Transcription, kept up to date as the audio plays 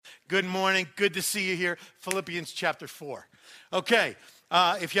Good morning. Good to see you here. Philippians chapter 4. Okay,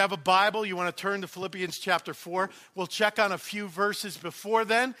 if you have a Bible, you want to turn to Philippians chapter 4. We'll check on a few verses before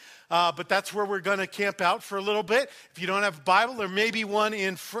then, but that's where we're going to camp out for a little bit. If you don't have a Bible, there may be one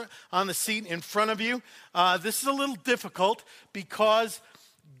on the seat in front of you. This is a little difficult because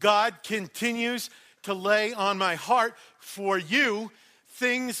God continues to lay on my heart for you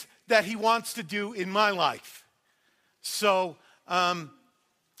things that he wants to do in my life. So,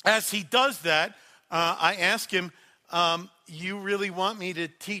 as he does that, I ask him, you really want me to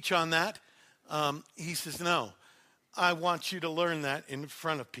teach on that? He says, no, I want you to learn that in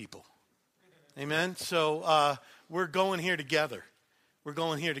front of people. Amen? So we're going here together. We're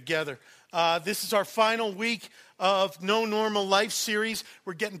going here together. This is our final week of No Normal Life series.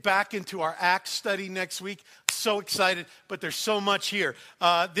 We're getting back into our Acts study next week. So excited, but there's so much here.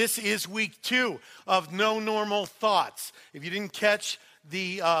 This is week 2 of No Normal Thoughts. If you didn't catch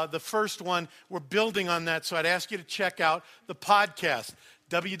the first one, we're building on that, so I'd ask you to check out the podcast,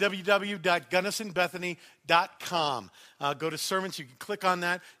 www.gunnisonbethany.com. Go to sermons, you can click on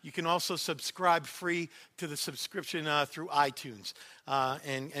that. You can also subscribe free to the subscription through iTunes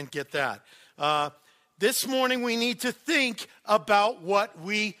and get that. This morning we need to think about what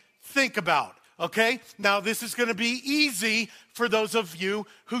we think about, okay? Now this is going to be easy for those of you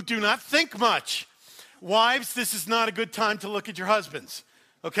who do not think much. Wives, this is not a good time to look at your husbands,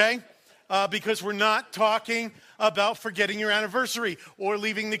 okay? Because we're not talking about forgetting your anniversary or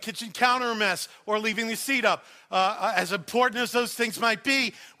leaving the kitchen counter a mess or leaving the seat up. As important as those things might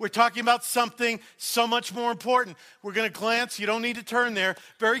be, we're talking about something so much more important. We're going to glance, you don't need to turn there,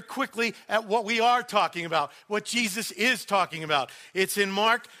 very quickly at what we are talking about, what Jesus is talking about. It's in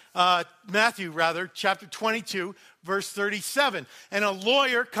Matthew, chapter 22, verse 37. And a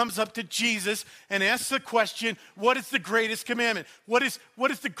lawyer comes up to Jesus and asks the question, what is the greatest commandment? What is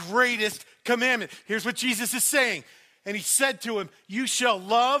the greatest commandment? Here's what Jesus is saying. And he said to him, you shall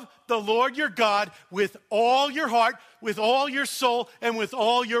love the Lord your God with all your heart, with all your soul, and with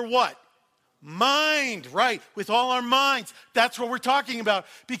all your what? Mind, right? With all our minds. That's what we're talking about.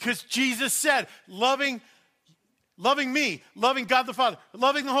 Because Jesus said, loving me, loving God the Father,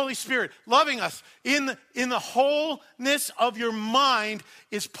 loving the Holy Spirit, loving us in the wholeness of your mind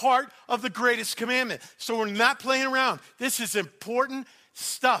is part of the greatest commandment. So we're not playing around. This is important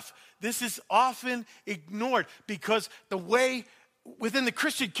stuff. This is often ignored because the way within the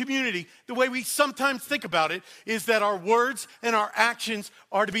Christian community, the way we sometimes think about it is that our words and our actions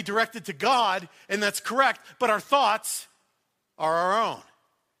are to be directed to God, and that's correct, but our thoughts are our own.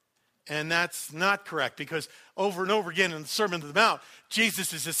 And that's not correct because over and over again in the Sermon on the Mount,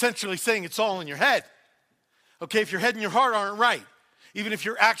 Jesus is essentially saying it's all in your head. Okay, if your head and your heart aren't right, even if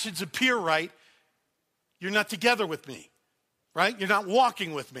your actions appear right, you're not together with me, right? You're not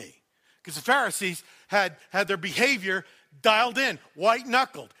walking with me. Because the Pharisees had their behavior dialed in,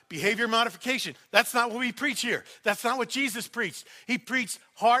 white-knuckled, behavior modification. That's not what we preach here. That's not what Jesus preached. He preached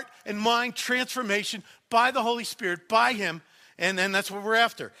heart and mind transformation by the Holy Spirit, by him, and then that's what we're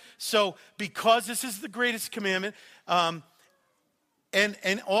after. So because this is the greatest commandment, and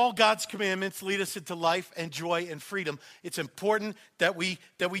all God's commandments lead us into life and joy and freedom, it's important that we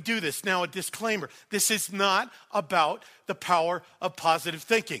do this. Now, a disclaimer. This is not about the power of positive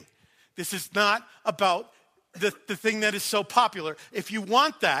thinking. This is not about the thing that is so popular. If you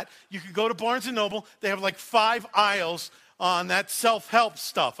want that, you can go to Barnes & Noble. They have like 5 aisles on that self-help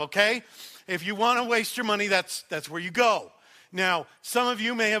stuff, okay? If you want to waste your money, that's where you go. Now, some of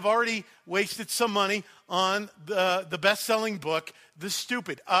you may have already wasted some money on the best-selling book, The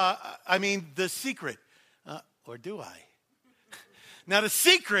Secret. Or do I? Now, The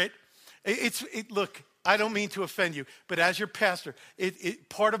Secret, look, I don't mean to offend you, but as your pastor,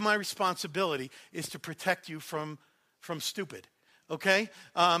 part of my responsibility is to protect you from stupid, okay?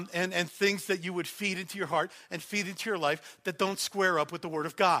 And things that you would feed into your heart and feed into your life that don't square up with the Word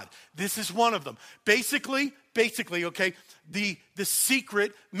of God. This is one of them. Basically, okay, the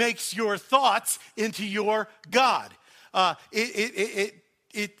secret makes your thoughts into your God.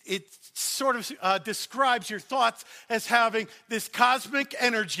 It sort of describes your thoughts as having this cosmic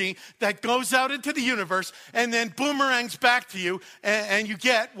energy that goes out into the universe and then boomerangs back to you, and you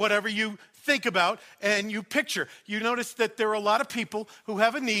get whatever you think about and you picture. You notice that there are a lot of people who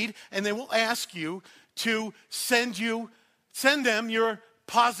have a need, and they will ask you to send them your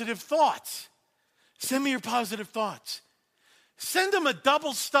positive thoughts. Send me your positive thoughts. Send them a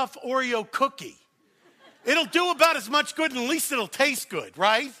double-stuffed Oreo cookie. It'll do about as much good, and at least it'll taste good,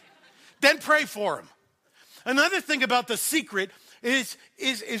 right? Then pray for them. Another thing about The Secret is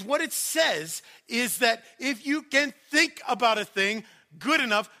what it says is that if you can think about a thing good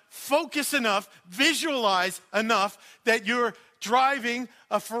enough focus enough, visualize enough that you're driving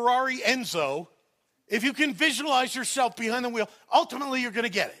a Ferrari Enzo, if you can visualize yourself behind the wheel, ultimately you're going to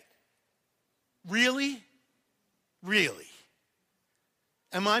get it. Really? Really?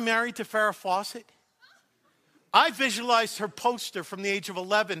 Am I married to Farrah Fawcett? I visualized her poster from the age of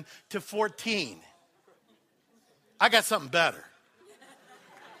 11 to 14. I got something better.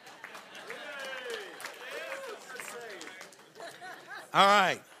 All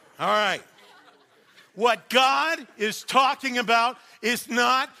right. What God is talking about is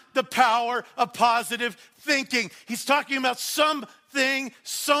not the power of positive thinking. He's talking about something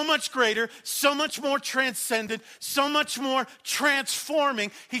so much greater, so much more transcendent, so much more transforming.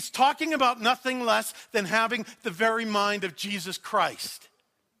 He's talking about nothing less than having the very mind of Jesus Christ.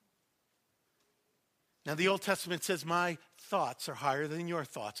 Now, the Old Testament says, my thoughts are higher than your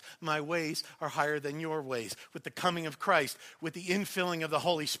thoughts. My ways are higher than your ways. With the coming of Christ, with the infilling of the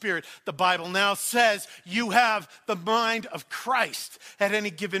Holy Spirit, the Bible now says you have the mind of Christ at any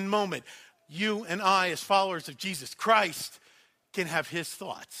given moment. You and I, as followers of Jesus Christ, can have his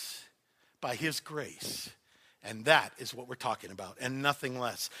thoughts by his grace. And that is what we're talking about, and nothing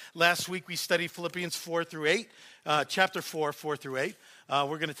less. Last week we studied Philippians 4 through 8, chapter 4, 4 through 8.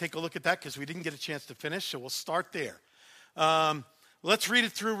 We're going to take a look at that because we didn't get a chance to finish, so we'll start there. Let's read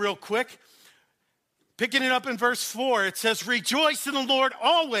it through real quick. Picking it up in verse 4, it says, rejoice in the Lord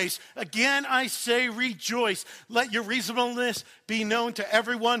always. Again, I say rejoice. Let your reasonableness be known to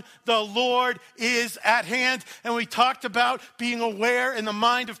everyone. The Lord is at hand. And we talked about being aware in the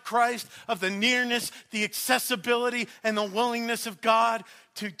mind of Christ of the nearness, the accessibility, and the willingness of God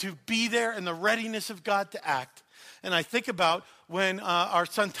to be there, and the readiness of God to act. And I think about when our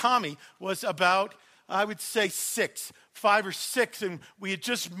son Tommy was about, I would say 5 or 6, and we had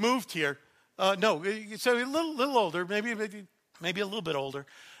just moved here. So a little older, maybe a little bit older.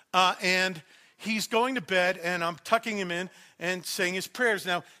 And he's going to bed, and I'm tucking him in and saying his prayers.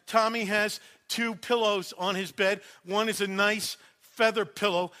 Now, Tommy has 2 pillows on his bed. One is a nice feather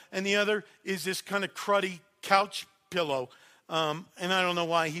pillow, and the other is this kind of cruddy couch pillow. And I don't know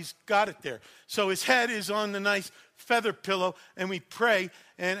why he's got it there. So his head is on the nice feather pillow, and we pray,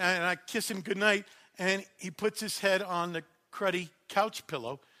 and I kiss him goodnight, and he puts his head on the cruddy couch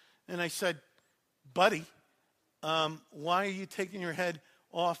pillow. And I said, buddy, why are you taking your head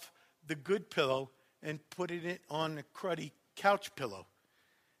off the good pillow and putting it on the cruddy couch pillow?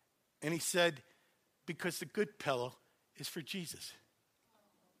 And he said, because the good pillow is for Jesus.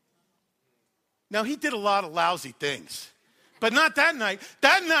 Now, he did a lot of lousy things, but not that night.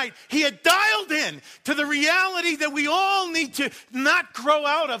 That night, he had dialed in to the reality that we all need to not grow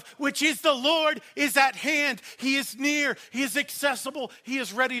out of, which is the Lord is at hand. He is near. He is accessible. He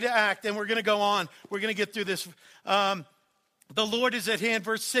is ready to act. And we're going to go on. We're going to get through this. The Lord is at hand.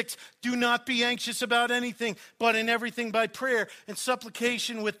 Verse 6, do not be anxious about anything, but in everything by prayer and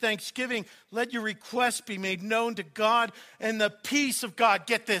supplication with thanksgiving. Let your requests be made known to God, and the peace of God.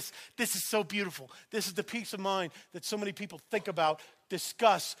 Get this. This is so beautiful. This is the peace of mind that so many people think about,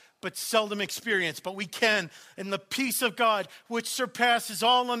 discuss, but seldom experience. But we can. And the peace of God, which surpasses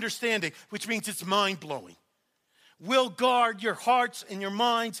all understanding, which means it's mind-blowing, will guard your hearts and your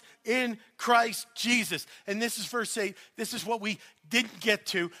minds in Christ Jesus. And this is verse 8. This is what we didn't get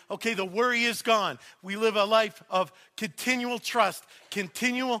to. Okay, the worry is gone. We live a life of continual trust,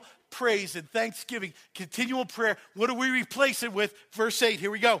 continual praise and thanksgiving, continual prayer. What do we replace it with? Verse 8, here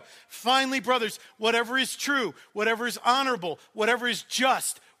we go. Finally, brothers, whatever is true, whatever is honorable, whatever is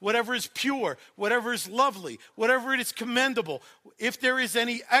just, whatever is pure, whatever is lovely, whatever it is commendable, if there is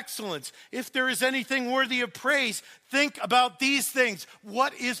any excellence, if there is anything worthy of praise, think about these things.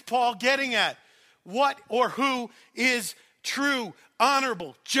 What is Paul getting at? What or who is true,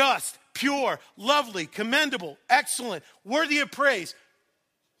 honorable, just, pure, lovely, commendable, excellent, worthy of praise?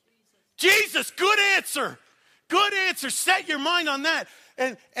 Jesus, good answer. Good answer. Set your mind on that.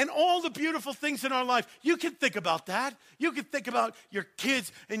 And all the beautiful things in our life, you can think about that. You can think about your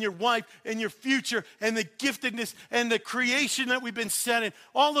kids and your wife and your future and the giftedness and the creation that we've been set in.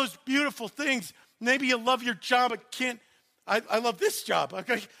 All those beautiful things. Maybe you love your job. I love this job.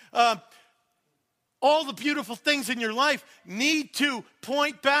 Okay. All the beautiful things in your life need to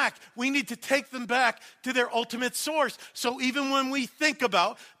point back. We need to take them back to their ultimate source. So even when we think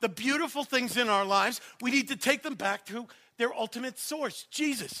about the beautiful things in our lives, we need to take them back to their ultimate source,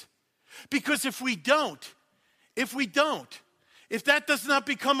 Jesus. Because if that does not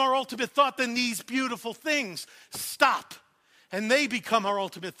become our ultimate thought, then these beautiful things stop. And they become our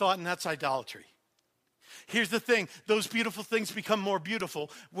ultimate thought, and that's idolatry. Here's the thing. Those beautiful things become more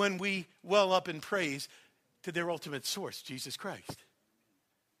beautiful when we well up in praise to their ultimate source, Jesus Christ.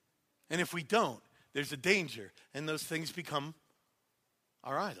 And if we don't, there's a danger. And those things become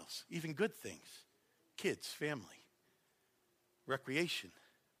our idols. Even good things. Kids, family, recreation,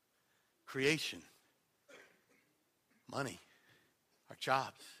 creation, money, our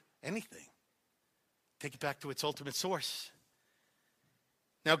jobs, anything. Take it back to its ultimate source.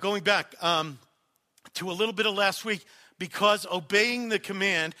 Now going back to a little bit of last week, because obeying the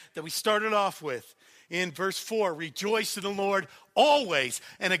command that we started off with in verse 4, rejoice in the Lord always.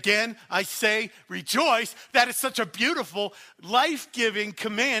 And again, I say rejoice. That is such a beautiful, life-giving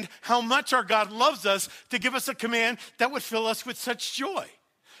command, how much our God loves us to give us a command that would fill us with such joy.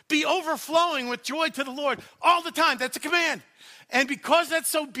 Be overflowing with joy to the Lord all the time. That's a command. And because that's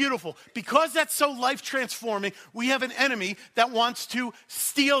so beautiful, because that's so life-transforming, we have an enemy that wants to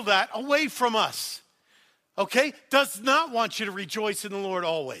steal that away from us. Okay? Does not want you to rejoice in the Lord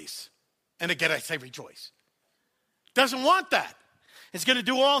always. And again, I say rejoice. Doesn't want that. He's going to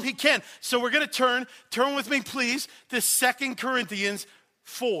do all he can. So we're going to turn with me, please, to 2 Corinthians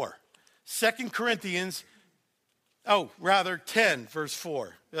 4. 2 Corinthians, 10, verse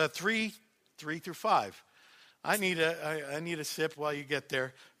 4. 3 through 5. I need a sip while you get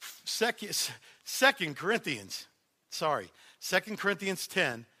there. 2 Corinthians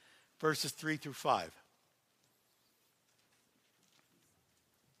 10, verses 3 through 5.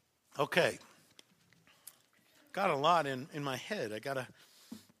 Okay. Got a lot in my head. I got to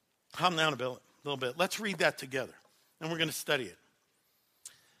calm down a little bit. Let's read that together, and we're going to study it.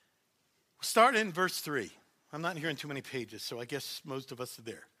 We'll start in verse 3. I'm not hearing too many pages, so I guess most of us are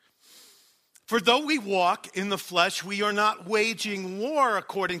there. For though we walk in the flesh, we are not waging war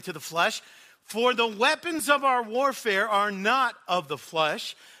according to the flesh. For the weapons of our warfare are not of the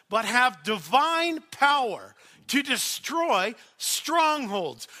flesh, but have divine power to destroy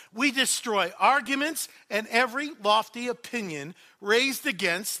strongholds. We destroy arguments and every lofty opinion raised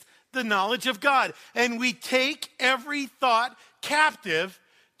against the knowledge of God. And we take every thought captive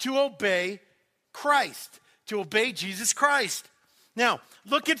to obey Christ, to obey Jesus Christ. Now,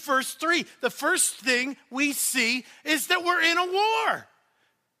 look at verse 3. The first thing we see is that we're in a war.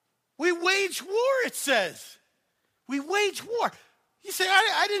 We wage war, it says. We wage war. You say,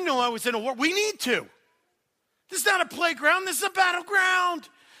 I didn't know I was in a war. We need to. This is not a playground. This is a battleground.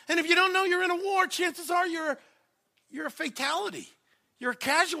 And if you don't know you're in a war, chances are you're a fatality. You're a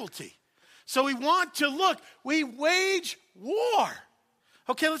casualty. So we want to look. We wage war.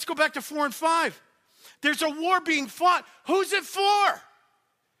 Okay, let's go back to 4 and 5. There's a war being fought. Who's it for?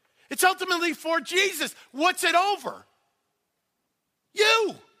 It's ultimately for Jesus. What's it over?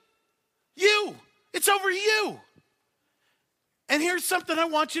 You. You. It's over you. And here's something I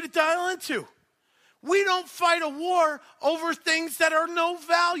want you to dial into. We don't fight a war over things that are no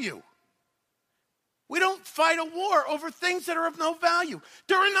value. We don't fight a war over things that are of no value.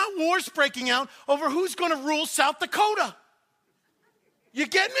 There are not wars breaking out over who's going to rule South Dakota. You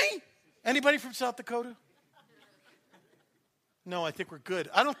get me? Anybody from South Dakota? No, I think we're good.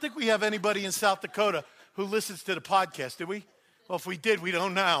 I don't think we have anybody in South Dakota who listens to the podcast, do we? Well, if we did, we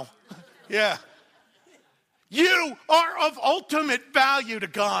don't now. Yeah. You are of ultimate value to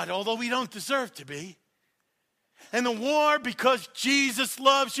God, although we don't deserve to be. And the war, because Jesus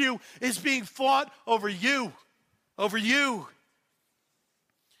loves you, is being fought over you. Over you.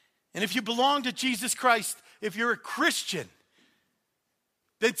 And if you belong to Jesus Christ, if you're a Christian,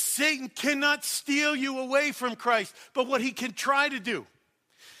 that Satan cannot steal you away from Christ. But what he can try to do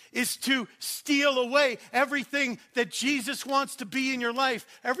is to steal away everything that Jesus wants to be in your life,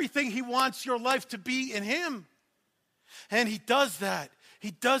 everything he wants your life to be in him. And he does that.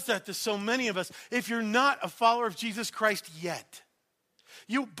 He does that to so many of us. If you're not a follower of Jesus Christ yet,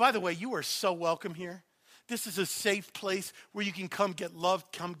 by the way, you are so welcome here. This is a safe place where you can come get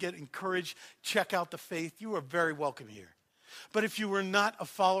loved, come get encouraged, check out the faith. You are very welcome here. But if you are not a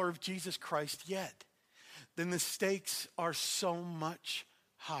follower of Jesus Christ yet, then the stakes are so much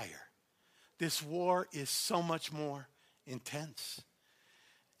higher. This war is so much more intense.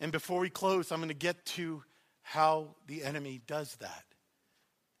 And before we close, I'm going to get to how the enemy does that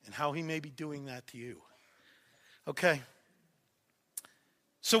and how he may be doing that to you. Okay.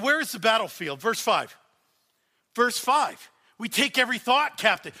 So where is the battlefield? Verse 5. Verse 5. We take every thought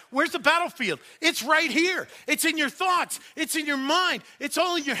captive. Where's the battlefield? It's right here. It's in your thoughts. It's in your mind. It's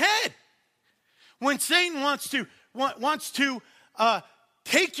all in your head. When Satan wants to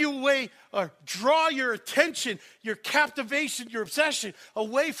take you away or draw your attention, your captivation, your obsession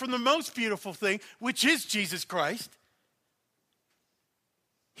away from the most beautiful thing, which is Jesus Christ,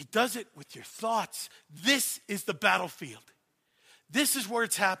 he does it with your thoughts. This is the battlefield. This is where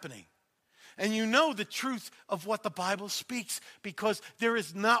it's happening. And you know the truth of what the Bible speaks, because there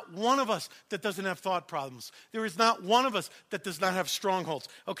is not one of us that doesn't have thought problems. There is not one of us that does not have strongholds.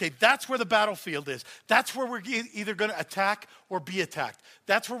 Okay, that's where the battlefield is. That's where we're either going to attack or be attacked.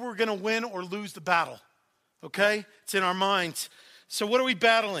 That's where we're going to win or lose the battle. Okay? It's in our minds. So what are we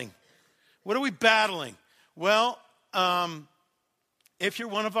battling? What are we battling? Well, if you're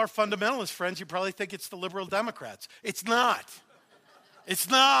one of our fundamentalist friends, you probably think it's the liberal Democrats. It's not. It's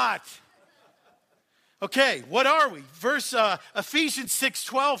not. Okay, what are we? Ephesians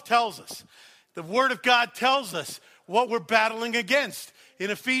 6:12 tells us. The Word of God tells us what we're battling against. In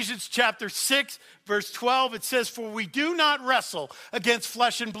Ephesians chapter 6, verse 12, it says, "For we do not wrestle against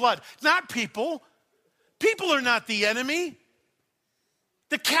flesh and blood." Not people. People are not the enemy.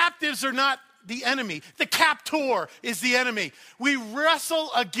 The captives are not the enemy. The captor is the enemy. We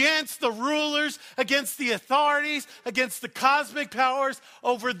wrestle against the rulers, against the authorities, against the cosmic powers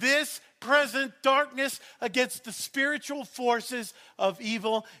over this present darkness, against the spiritual forces of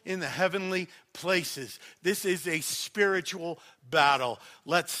evil in the heavenly places. This is a spiritual battle.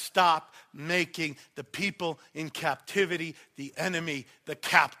 Let's stop making the people in captivity the enemy. The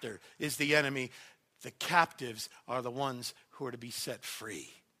captor is the enemy. The captives are the ones who are to be set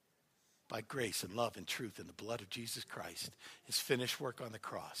free by grace and love and truth in the blood of Jesus Christ, his finished work on the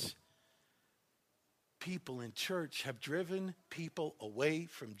cross. People in church have driven people away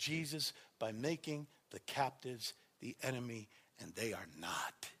from Jesus by making the captives the enemy, and they are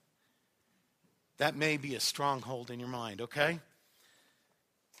not. That may be a stronghold in your mind, okay?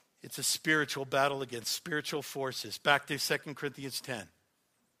 It's a spiritual battle against spiritual forces. Back to 2 Corinthians 10,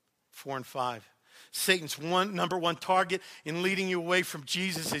 4 and 5. Satan's number one target in leading you away from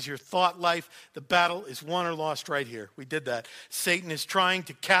Jesus is your thought life. The battle is won or lost right here. We did that. Satan is trying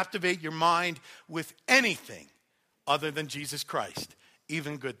to captivate your mind with anything other than Jesus Christ,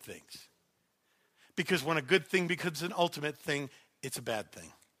 even good things. Because when a good thing becomes an ultimate thing, it's a bad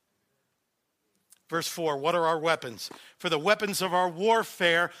thing. Verse 4, what are our weapons? For the weapons of our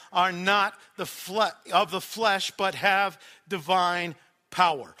warfare are not of the flesh, but have divine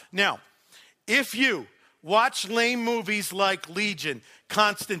power. Now, if you watch lame movies like Legion,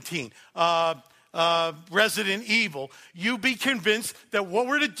 Constantine, Resident Evil, you be convinced that what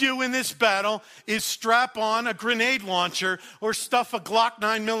we're to do in this battle is strap on a grenade launcher or stuff a Glock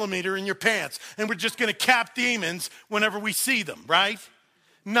 9mm in your pants, and we're just going to cap demons whenever we see them, right?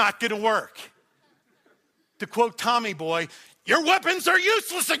 Not going to work. To quote Tommy Boy, your weapons are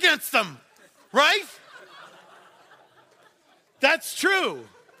useless against them, right? That's true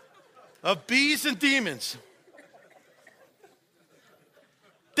of bees and demons.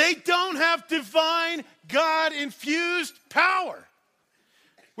 They don't have divine, God-infused power.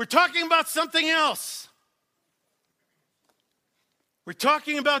 We're talking about something else. We're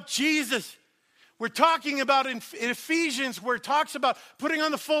talking about Jesus. We're talking about in Ephesians, where it talks about putting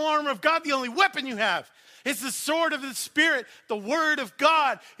on the full armor of God. The only weapon you have is the sword of the Spirit, the Word of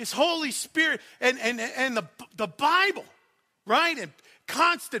God, His Holy Spirit, and the Bible, right? And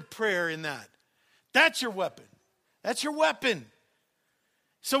constant prayer in that. That's your weapon. That's your weapon.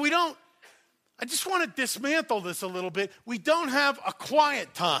 So I just want to dismantle this a little bit. We don't have a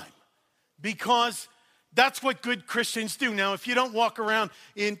quiet time, because that's what good Christians do. Now, if you don't walk around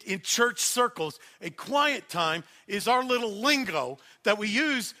in church circles, a quiet time is our little lingo that we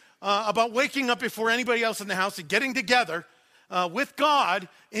use about waking up before anybody else in the house and getting together with God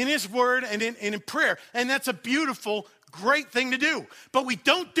in His Word and in prayer. And that's a beautiful, great thing to do. But we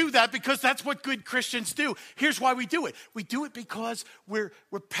don't do that because that's what good Christians do. Here's why we do it. We do it because we're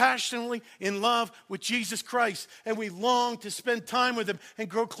passionately in love with Jesus Christ, and we long to spend time with Him and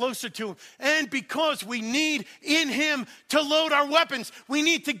grow closer to Him. And because we need in Him to load our weapons. We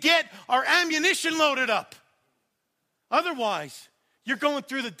need to get our ammunition loaded up. Otherwise, you're going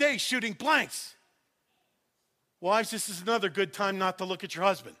through the day shooting blanks. Wives, this is another good time not to look at your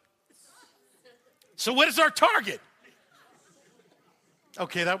husband. So what is our target?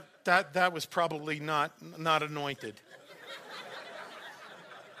 Okay, that was probably not anointed.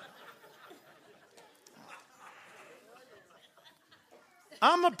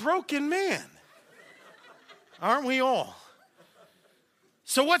 I'm a broken man. Aren't we all?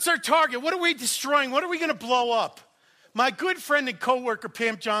 So what's our target? What are we destroying? What are we going to blow up? My good friend and co-worker,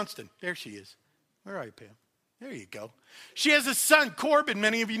 Pam Johnston. There she is. Where are you, Pam? There you go. She has a son, Corbin.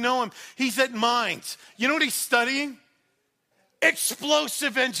 Many of you know him. He's at Mines. You know what he's studying?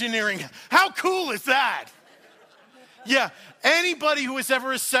 Explosive engineering. How cool is that? Yeah, anybody who is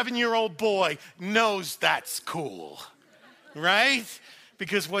ever a 7-year-old boy knows that's cool, right?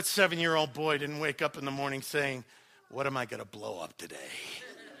 Because what 7-year-old boy didn't wake up in the morning saying, what am I going to blow up today?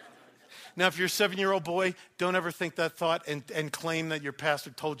 Now, if you're a 7-year-old boy, don't ever think that thought and claim that your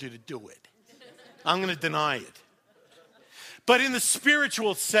pastor told you to do it. I'm going to deny it. But in the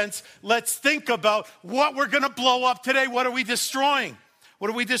spiritual sense, let's think about what we're going to blow up today. What are we destroying? What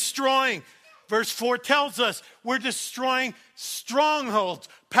are we destroying? Verse 4 tells us we're destroying strongholds.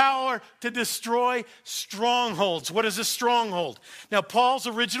 Power to destroy strongholds. What is a stronghold? Now, Paul's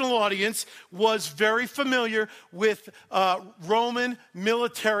original audience was very familiar with Roman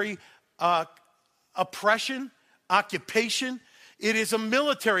military oppression, occupation. It is a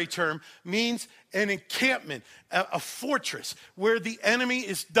military term, means an encampment, a fortress, where the enemy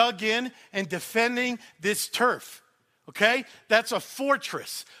is dug in and defending this turf. Okay? That's a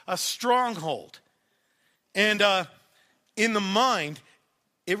fortress, a stronghold. And in the mind,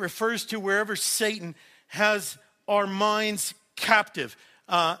 it refers to wherever Satan has our minds captive,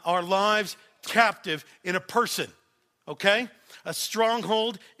 our lives captive in a person. Okay? A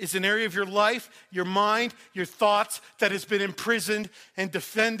stronghold is an area of your life, your mind, your thoughts that has been imprisoned and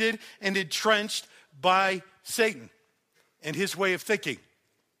defended and entrenched by Satan and his way of thinking.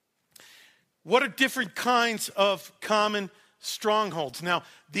 What are different kinds of common strongholds? Now,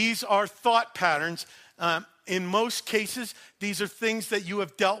 these are thought patterns. In most cases, these are things that you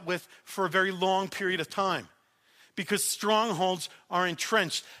have dealt with for a very long period of time, because strongholds are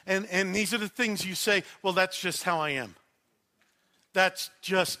entrenched. And these are the things you say, well, that's just how I am. That's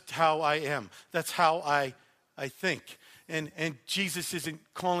just how I am. That's how I think. And Jesus isn't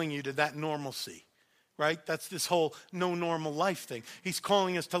calling you to that normalcy, right? That's this whole no normal life thing. He's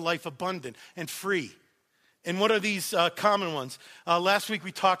calling us to life abundant and free. And what are these common ones? Last week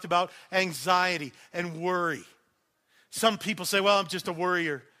we talked about anxiety and worry. Some people say, well, I'm just a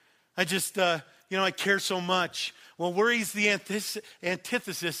worrier. I just, I care so much. Well, worry is the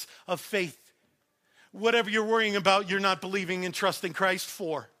antithesis of faith. Whatever you're worrying about, you're not believing and trusting Christ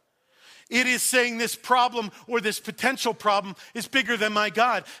for. It is saying this problem or this potential problem is bigger than my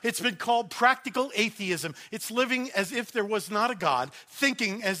God. It's been called practical atheism. It's living as if there was not a God,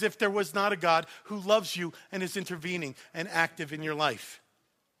 thinking as if there was not a God who loves you and is intervening and active in your life.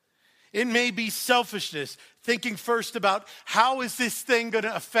 It may be selfishness, thinking first about how is this thing going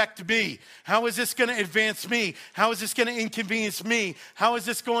to affect me? How is this going to advance me? How is this going to inconvenience me? How is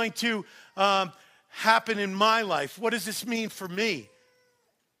this going to happen in my life? What does this mean for me?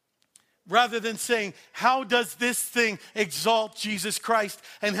 Rather than saying, how does this thing exalt Jesus Christ?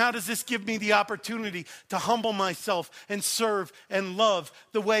 And how does this give me the opportunity to humble myself and serve and love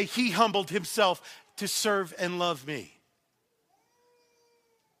the way he humbled himself to serve and love me?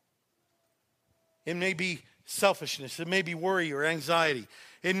 It may be selfishness. It may be worry or anxiety.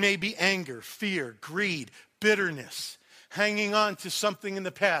 It may be anger, fear, greed, bitterness. Hanging on to something in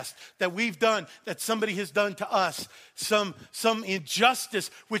the past that we've done, that somebody has done to us, some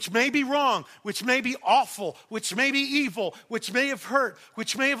injustice, which may be wrong, which may be awful, which may be evil, which may have hurt,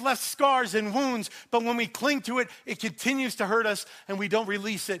 which may have left scars and wounds, but when we cling to it, it continues to hurt us, and we don't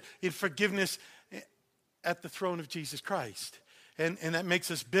release it in forgiveness at the throne of Jesus Christ. And that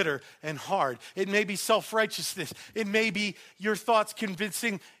makes us bitter and hard. It may be self-righteousness. It may be your thoughts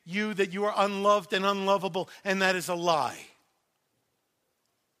convincing you that you are unloved and unlovable, and that is a lie.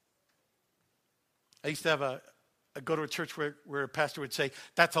 I used to have go to a church where a pastor would say,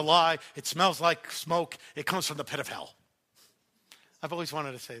 that's a lie. It smells like smoke. It comes from the pit of hell. I've always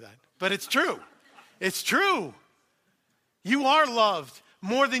wanted to say that. But it's true. It's true. You are loved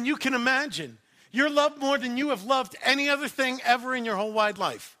more than you can imagine. You're loved more than you have loved any other thing ever in your whole wide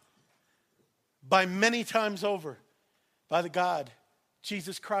life. By many times over. By the God,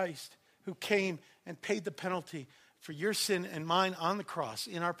 Jesus Christ, who came and paid the penalty for your sin and mine on the cross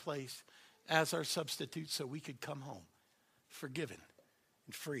in our place as our substitute so we could come home forgiven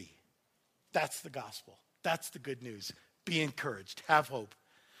and free. That's the gospel. That's the good news. Be encouraged. Have hope.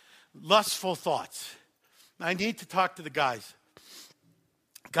 Lustful thoughts. I need to talk to the guys.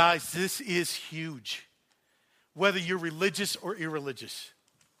 Guys, this is huge. Whether you're religious or irreligious,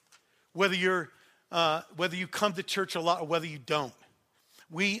 whether you come to church a lot or whether you don't,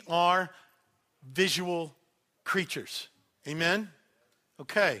 we are visual creatures. Amen?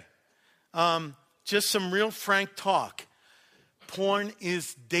 Okay. Just some real frank talk. Porn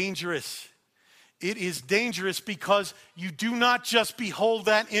is dangerous. It is dangerous because you do not just behold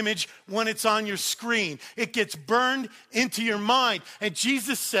that image when it's on your screen. It gets burned into your mind. And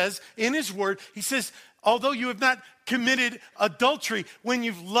Jesus says in his word, he says, although you have not committed adultery, when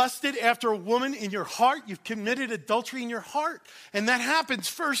you've lusted after a woman in your heart, you've committed adultery in your heart. And that happens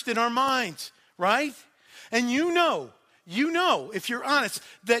first in our minds, right? And you know, if you're honest,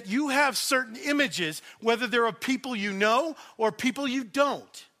 that you have certain images, whether they're of people you know or people you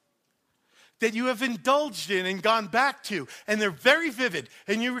don't. that you have indulged in and gone back to, and they're very vivid,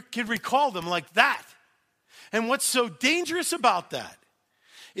 and you can recall them like that. And what's so dangerous about that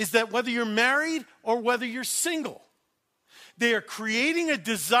is that whether you're married or whether you're single, they are creating a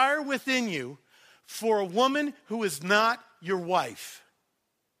desire within you for a woman who is not your wife.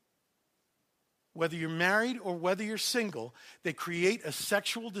 Whether you're married or whether you're single, they create a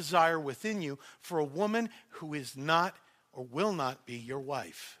sexual desire within you for a woman who is not or will not be your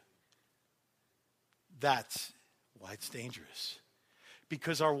wife. That's why it's dangerous.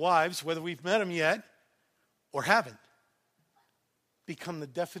 Because our wives, whether we've met them yet or haven't, become the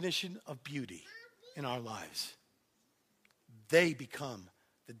definition of beauty in our lives. They become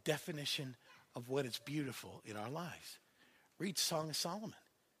the definition of what is beautiful in our lives. Read Song of Solomon.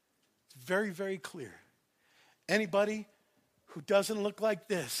 It's very, very clear. Anybody who doesn't look like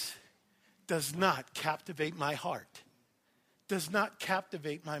this does not captivate my heart, does not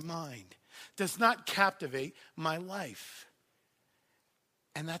captivate my mind, does not captivate my life.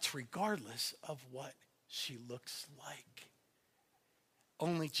 And that's regardless of what she looks like.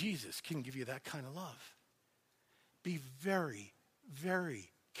 Only Jesus can give you that kind of love. Be very,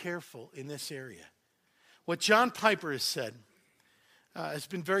 very careful in this area. What John Piper has said has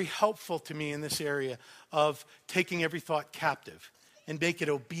been very helpful to me in this area of taking every thought captive and make it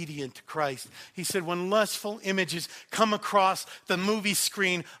obedient to Christ. He said, when lustful images come across the movie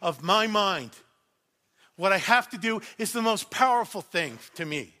screen of my mind, what I have to do is the most powerful thing to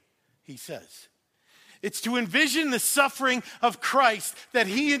me, he says. It's to envision the suffering of Christ that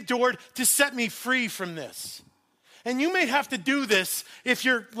he endured to set me free from this. And you may have to do this if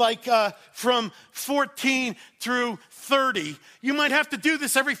you're like from 14 through 30. You might have to do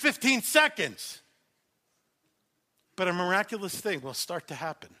this every 15 seconds. But a miraculous thing will start to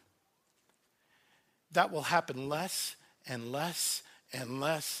happen. That will happen less and less and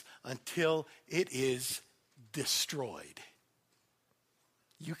less until it is destroyed.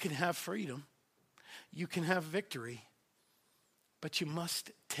 You can have freedom. You can have victory. But you must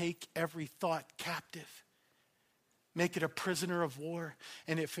take every thought captive. Make it a prisoner of war.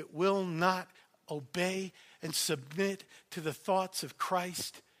 And if it will not obey and submit to the thoughts of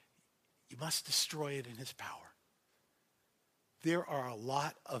Christ, you must destroy it in his power. There are a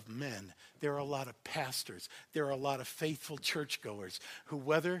lot of men, there are a lot of pastors, there are a lot of faithful churchgoers who,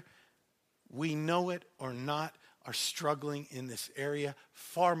 whether we know it or not, are struggling in this area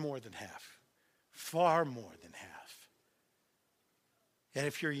far more than half. Far more than half. And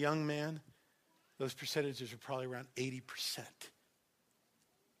if you're a young man, those percentages are probably around 80%.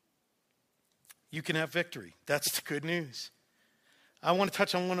 You can have victory. That's the good news. I want to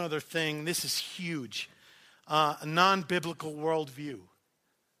touch on one other thing. This is huge. A non-biblical worldview.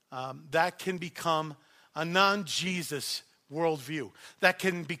 That can become a non-Jesus worldview. That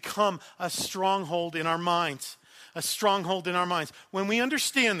can become a stronghold in our minds. A stronghold in our minds. When we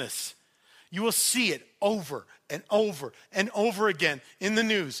understand this, you will see it over and over and over again in the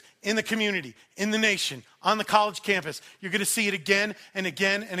news, in the community, in the nation, on the college campus. You're going to see it again and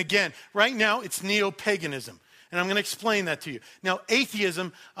again and again. Right now, it's neo-paganism. And I'm going to explain that to you. Now,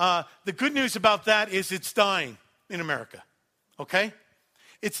 atheism, the good news about that is it's dying in America. Okay?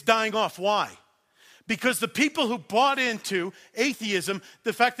 It's dying off. Why? Because the people who bought into atheism,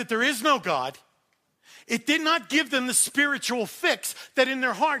 the fact that there is no God, it did not give them the spiritual fix that in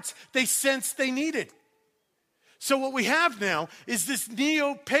their hearts they sensed they needed. So what we have now is this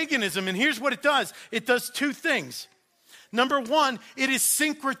neo-paganism, and here's what it does. It does two things. Number one, it is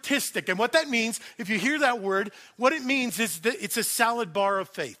syncretistic. And what that means, if you hear that word, what it means is that it's a salad bar of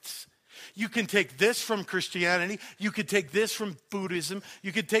faiths. You can take this from Christianity. You could take this from Buddhism.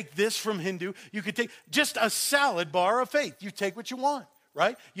 You could take this from Hindu. You could take just a salad bar of faith. You take what you want,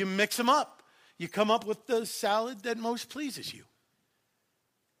 right? You mix them up. You come up with the salad that most pleases you.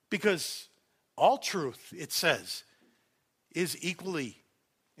 Because all truth, it says, is equally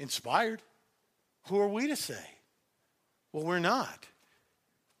inspired. Who are we to say? Well, we're not.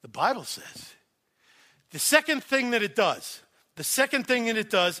 The Bible says. The second thing that it does,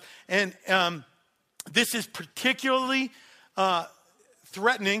 and this is particularly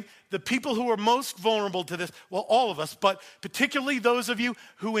threatening the people who are most vulnerable to this, well, all of us, but particularly those of you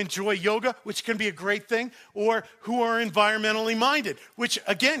who enjoy yoga, which can be a great thing, or who are environmentally minded, which,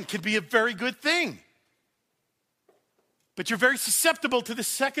 again, can be a very good thing. But you're very susceptible to the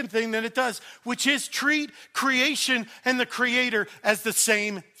second thing that it does, which is treat creation and the Creator as the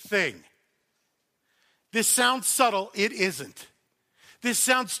same thing. This sounds subtle. It isn't. This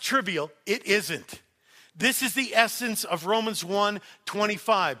sounds trivial. It isn't. This is the essence of Romans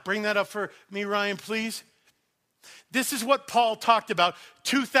 1:25. Bring that up for me, Ryan, please. This is what Paul talked about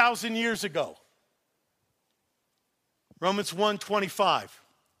 2,000 years ago. Romans 1:25.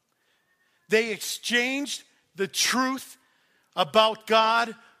 They exchanged the truth about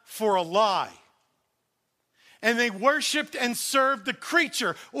God for a lie. And they worshiped and served the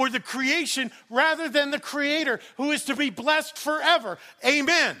creature or the creation rather than the Creator, who is to be blessed forever.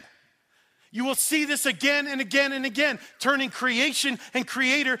 Amen. You will see this again and again and again, turning creation and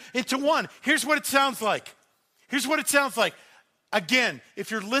Creator into one. Here's what it sounds like. Here's what it sounds like. Again, if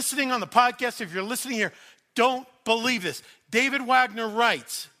you're listening on the podcast, if you're listening here, don't believe this. David Wagner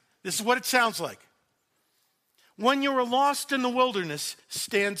writes, this is what it sounds like. When you are lost in the wilderness,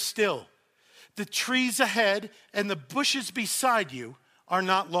 stand still. The trees ahead and the bushes beside you are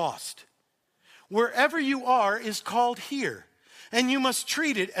not lost. Wherever you are is called here, and you must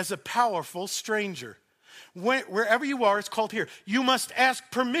treat it as a powerful stranger. Wherever you are is called here. You must ask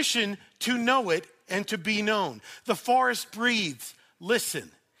permission to know it and to be known. The forest breathes,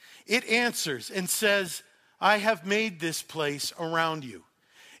 listen. It answers and says, I have made this place around you.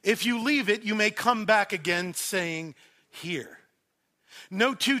 If you leave it, you may come back again saying, here.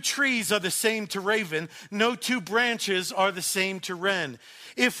 No two trees are the same to raven. No two branches are the same to wren.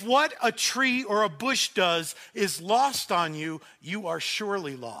 If what a tree or a bush does is lost on you, you are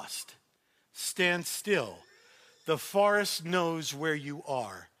surely lost. Stand still. The forest knows where you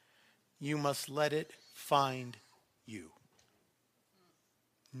are. You must let it find you.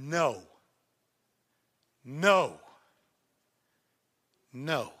 No. No.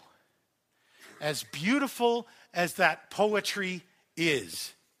 No. As beautiful as that poetry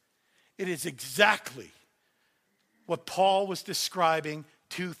is, it is exactly what Paul was describing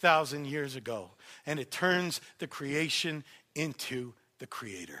 2,000 years ago. And it turns the creation into the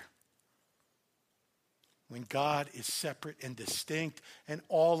Creator. When God is separate and distinct, and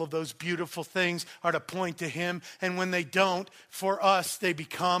all of those beautiful things are to point to Him, and when they don't, for us, they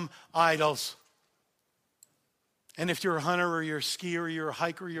become idols. And if you're a hunter or you're a skier or you're a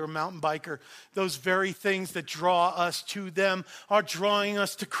hiker or you're a mountain biker, those very things that draw us to them are drawing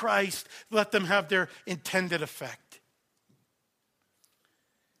us to Christ. Let them have their intended effect.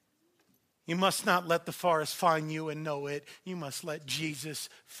 You must not let the forest find you and know it. You must let Jesus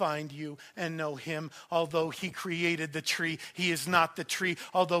find you and know Him. Although He created the tree, He is not the tree.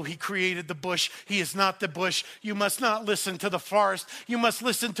 Although He created the bush, He is not the bush. You must not listen to the forest. You must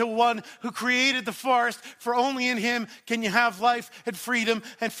listen to one who created the forest, for only in Him can you have life and freedom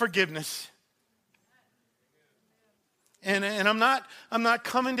and forgiveness. And I'm not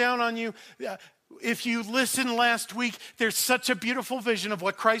coming down on you. If you listened last week, there's such a beautiful vision of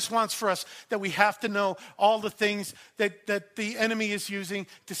what Christ wants for us that we have to know all the things that the enemy is using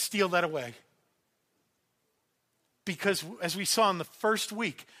to steal that away. Because as we saw in the first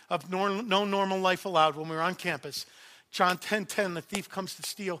week of No Normal Life Allowed when we were on campus, John 10:10, the thief comes to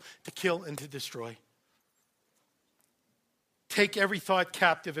steal, to kill, and to destroy. Take every thought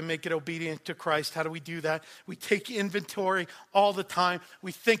captive and make it obedient to Christ. How do we do that? We take inventory all the time.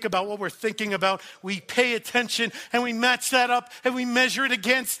 We think about what we're thinking about. We pay attention and we match that up and we measure it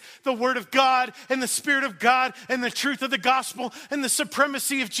against the Word of God and the Spirit of God and the truth of the gospel and the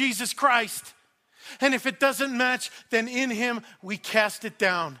supremacy of Jesus Christ. And if it doesn't match, then in Him we cast it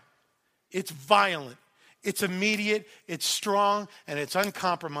down. It's violent. It's immediate. It's strong. And it's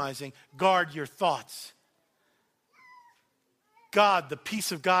uncompromising. Guard your thoughts. God, the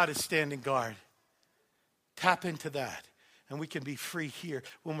peace of God is standing guard. Tap into that. And we can be free here.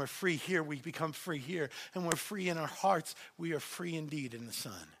 When we're free here, we become free here. And we're free in our hearts. We are free indeed in the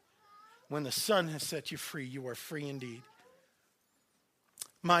Son. When the Son has set you free, you are free indeed.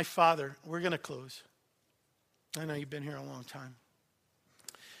 My Father, we're going to close. I know you've been here a long time.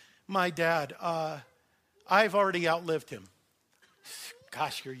 My dad, I've already outlived him.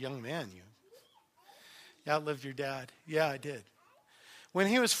 Gosh, you're a young man. You outlived your dad. Yeah, I did. When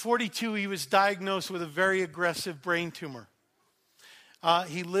he was 42, he was diagnosed with a very aggressive brain tumor.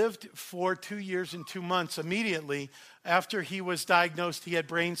 He lived for 2 years and 2 months. Immediately after he was diagnosed, he had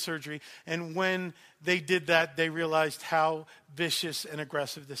brain surgery. And when they did that, they realized how vicious and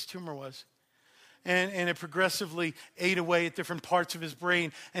aggressive this tumor was. And it progressively ate away at different parts of his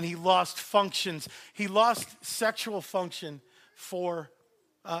brain. And he lost functions. He lost sexual function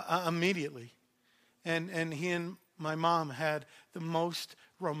immediately. And he and my mom had the most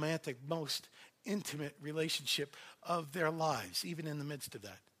romantic, most intimate relationship of their lives, even in the midst of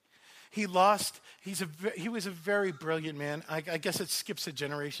that. He was a very brilliant man. I guess it skips a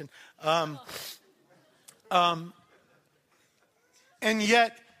generation. And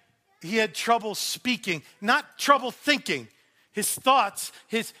yet, he had trouble speaking, not trouble thinking. His thoughts,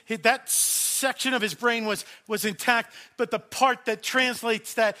 that section of his brain was intact, but the part that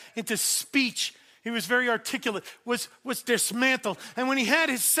translates that into speech, he was very articulate, was dismantled. And when he had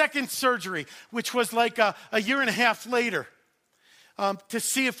his second surgery, which was like a year and a half later, to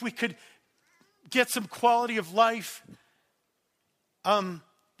see if we could get some quality of life,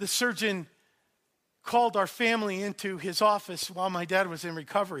 the surgeon called our family into his office while my dad was in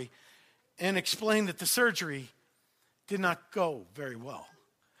recovery and explained that the surgery did not go very well.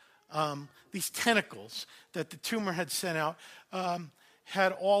 These tentacles that the tumor had sent out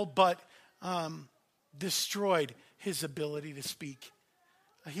had all but destroyed his ability to speak.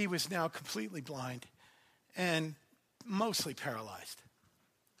 He was now completely blind and mostly paralyzed.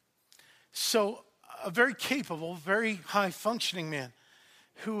 So a very capable, very high-functioning man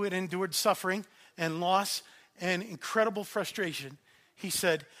who had endured suffering and loss and incredible frustration, he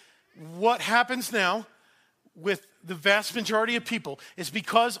said, what happens now with the vast majority of people is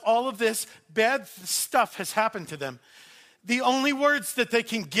because all of this bad stuff has happened to them, the only words that they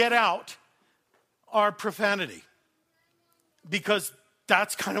can get out are profanity, because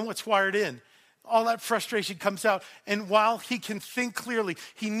that's kind of what's wired in. All that frustration comes out, and while he can think clearly,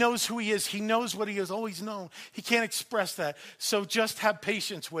 he knows who he is, he knows what he has always known, he can't express that. So just have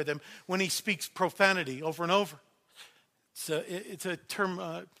patience with him when he speaks profanity over and over. It's a term,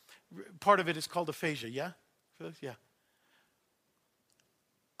 part of it is called aphasia, yeah? Yeah.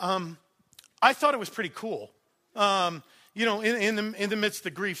 I thought it was pretty cool. In the midst of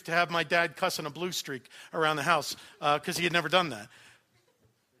the grief, to have my dad cussing a blue streak around the house because he had never done that.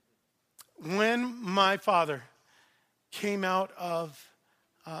 When my father came out of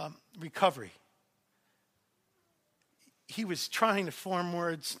recovery, he was trying to form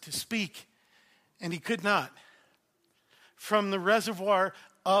words to speak, and he could not. From the reservoir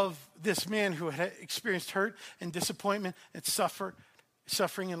of this man who had experienced hurt and disappointment and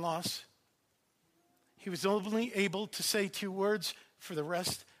suffering and loss, he was only able to say 2 words for the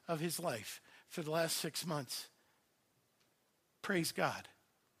rest of his life, for the last 6 months. Praise God.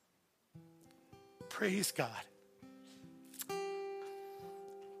 Praise God.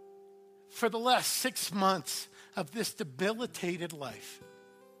 For the last 6 months of this debilitated life,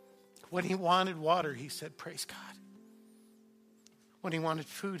 when he wanted water, he said, praise God. When he wanted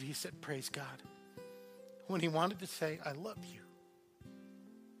food, he said, praise God. When he wanted to say, I love you,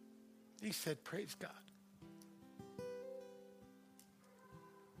 he said, praise God.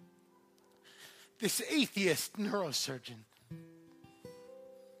 This atheist neurosurgeon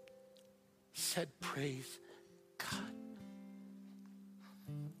said, praise God.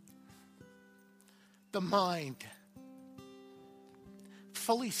 The mind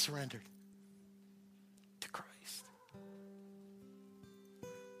fully surrendered to Christ.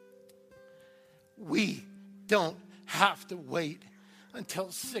 We don't have to wait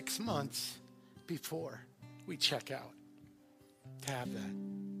until 6 months before we check out to have that.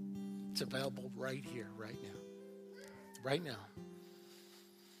 It's available right here, right now. Right now.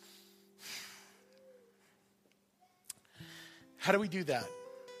 How do we do that?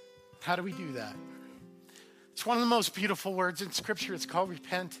 How do we do that? It's one of the most beautiful words in Scripture. It's called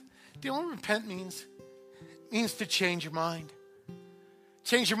repent. Do you know what repent means? It means to change your mind.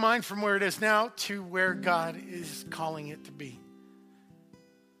 Change your mind from where it is now to where God is calling it to be.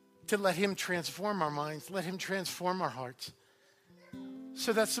 To let him transform our minds. Let him transform our hearts.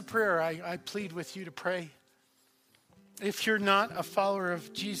 So that's the prayer I plead with you to pray. If you're not a follower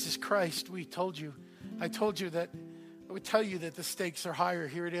of Jesus Christ, I told you that I would tell you that the stakes are higher.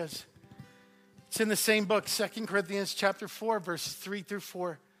 Here it is. It's in the same book, 2 Corinthians chapter 4, verses 3 through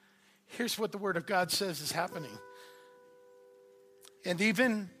 4. Here's what the Word of God says is happening. And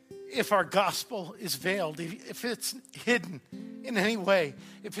even if our gospel is veiled, if it's hidden in any way,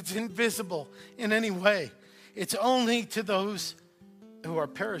 if it's invisible in any way, it's only to those who are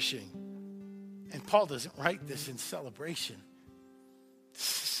perishing. And Paul doesn't write this in celebration.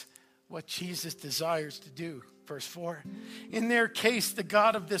 This is what Jesus desires to do. Verse 4, in their case, the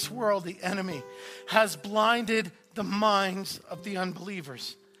God of this world, the enemy, has blinded the minds of the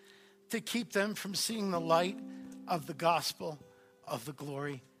unbelievers to keep them from seeing the light of the gospel of the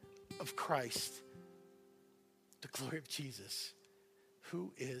glory of Christ, the glory of Jesus,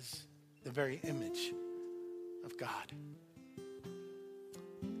 who is the very image of God.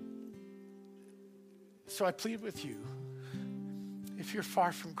 So I plead with you, if you're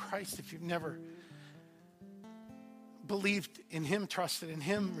far from Christ, if you've never believed in him, trusted in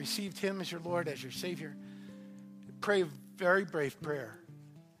him, received him as your Lord, as your Savior, pray a very brave prayer.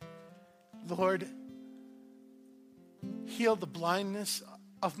 Lord, heal the blindness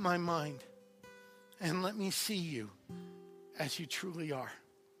of my mind and let me see you as you truly are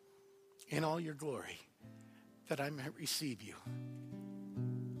in all your glory, that I might receive you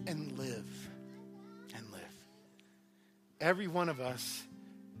and live and live. Every one of us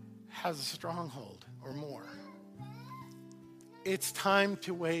has a stronghold or more. It's time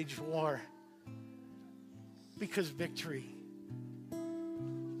to wage war, because victory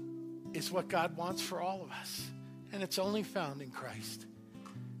is what God wants for all of us. And it's only found in Christ.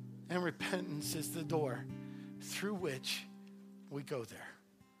 And repentance is the door through which we go there.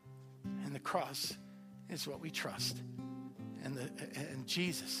 And the cross is what we trust. And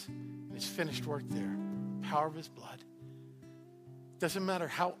Jesus, and his finished work there, power of his blood. Doesn't matter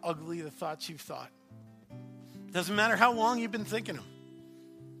how ugly the thoughts you've thought. Doesn't matter how long you've been thinking them.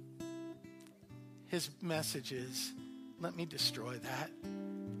 His message is, let me destroy that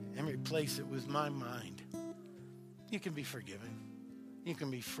and replace it with my mind. You can be forgiven. You can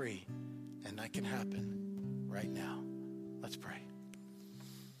be free. And that can happen right now. Let's pray.